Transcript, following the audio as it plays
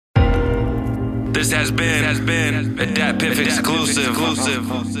This has been a Dat Piff exclusive.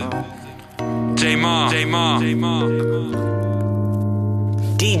 Jaimar.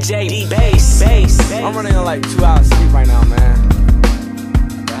 DJ bass. I'm running on like 2 hours sleep right now, man.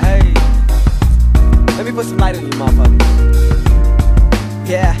 But hey, let me put some light on you, motherfucker.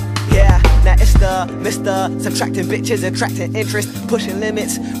 Yeah. Now it's the Mr. Subtracting bitches, attracting interest, pushing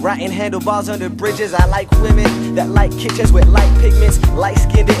limits, riding handlebars under bridges. I like women that like kitchens with light pigments,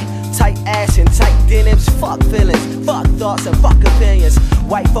 light-skinned it, tight ass and tight denims. Fuck feelings, fuck thoughts and fuck opinions.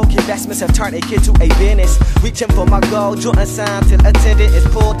 White folk investments have turned a kid to a business. Reaching for my goal, Jordan sign till attendant is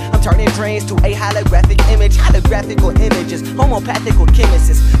pulled. I'm turning dreams to a holographic image, holographical images, homopathical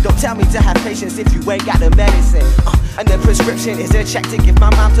chemists. Don't tell me to have patience if you ain't got a medicine. And the prescription is a check to give my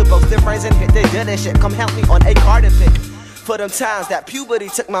mom to both their friends and hit the dealership. Come help me on a car to pick. For them times that puberty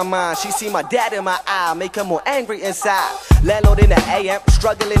took my mind, she see my dad in my eye, make her more angry inside. Landlord in the AM,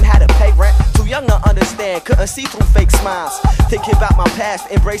 struggling how to pay rent. Too young to understand, couldn't see through fake smiles. Thinking about my past,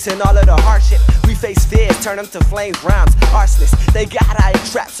 embracing all of the hardship. We face fears, turn them to flames, rhymes, arsonists. They got I ain't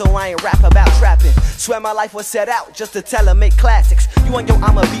trapped, so I ain't rap about trapping. Swear my life was set out just to tell her make classics. You and yo,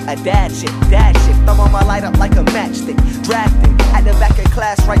 I'ma be a dad shit. Thumb on my light up like a matchstick. Drafting, at the back of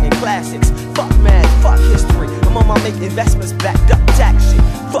class, writing classics. Fuck math, fuck history. I'm on my make investments, backed up tax shit.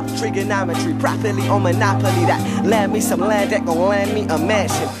 Fuck trigonometry, properly on monopoly. That land me some land that gon' land me a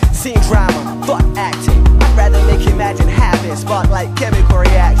mansion. Scene drama, fuck acting. I'd rather make imagine having spark like chemical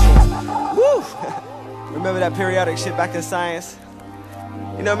reactions. Woo! Remember that periodic shit back in science?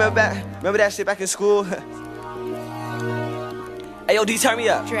 You know, remember that shit back in school? Hey, yo, D, turn me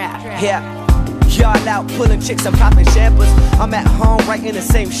up. Yeah. Y'all out pulling chicks and popping shampoos. I'm at home writing the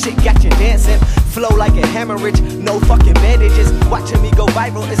same shit, got you dancing. Flow like a hemorrhage, no fucking bandages. Watching me go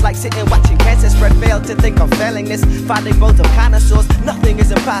viral is like sitting watching cancer spread. Fail to think I'm failing this. Finding both of connoisseurs, nothing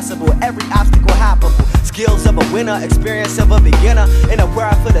is impossible. Every obstacle hoppable. Skills of a winner, experience of a beginner. In a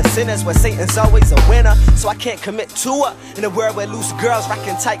world full of sinners where Satan's always a winner. So I can't commit to her. In a world where loose girls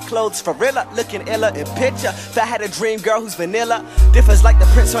rocking tight clothes for real, looking iller in picture. If I had a dream girl who's vanilla, differs like the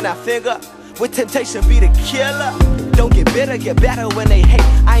prints on that finger. With temptation be the killer. Don't get bitter, get better when they hate.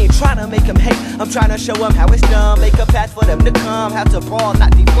 I ain't trying to make them hate, I'm trying to show them how it's done. Make a path for them to come, have to ball,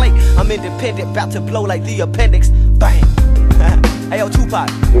 not deflate. I'm independent, about to blow like the appendix. Bang. Hey yo, Tupac.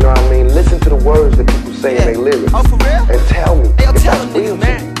 You know what I mean? Listen to the words that people say in their lyrics. Oh, for real? And tell me. Hey yo, if tell that's them real niggas,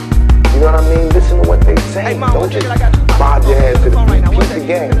 man. You know what I mean? Listen to what they say. Hey, mom, don't just I got Tupac. bob your head to the beat, piece of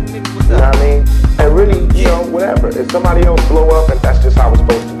game. You know what I mean? And really, you know, whatever. If somebody else blow up and that's just how it's supposed